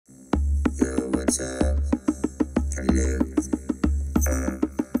what's up? Hello.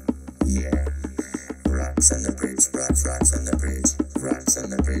 Yeah. Rocks on the bridge, rocks on the bridge, rocks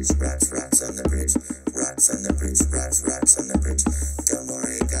on the bridge, rocks on the bridge, rocks on the bridge, rocks on the bridge. Domo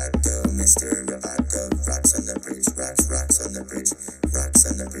arigato, Mr. Roboto. Rocks on the bridge, rocks on the bridge, rocks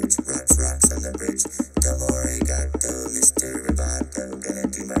on the bridge, rocks on the bridge. Domo arigato, Mr. Roboto. Gonna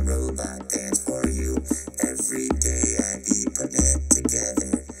do my robot dance for you. Every day I be putting it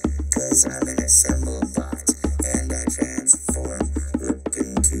together, 'cause I'm an assemble bot and I transform,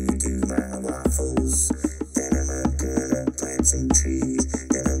 looking to do my waffles. Then I'm gonna plant some trees,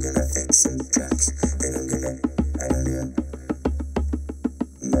 then I'm gonna fix some trucks, then I'm gonna, I don't know,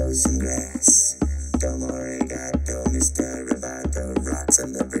 mow some grass. Domo arigato, Mr. Roboto. Rocks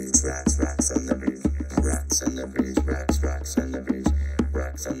on the bridge, rocks on the bridge, rocks on the bridge, rocks on the bridge,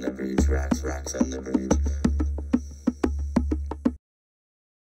 rocks on the bridge, rocks on the bridge.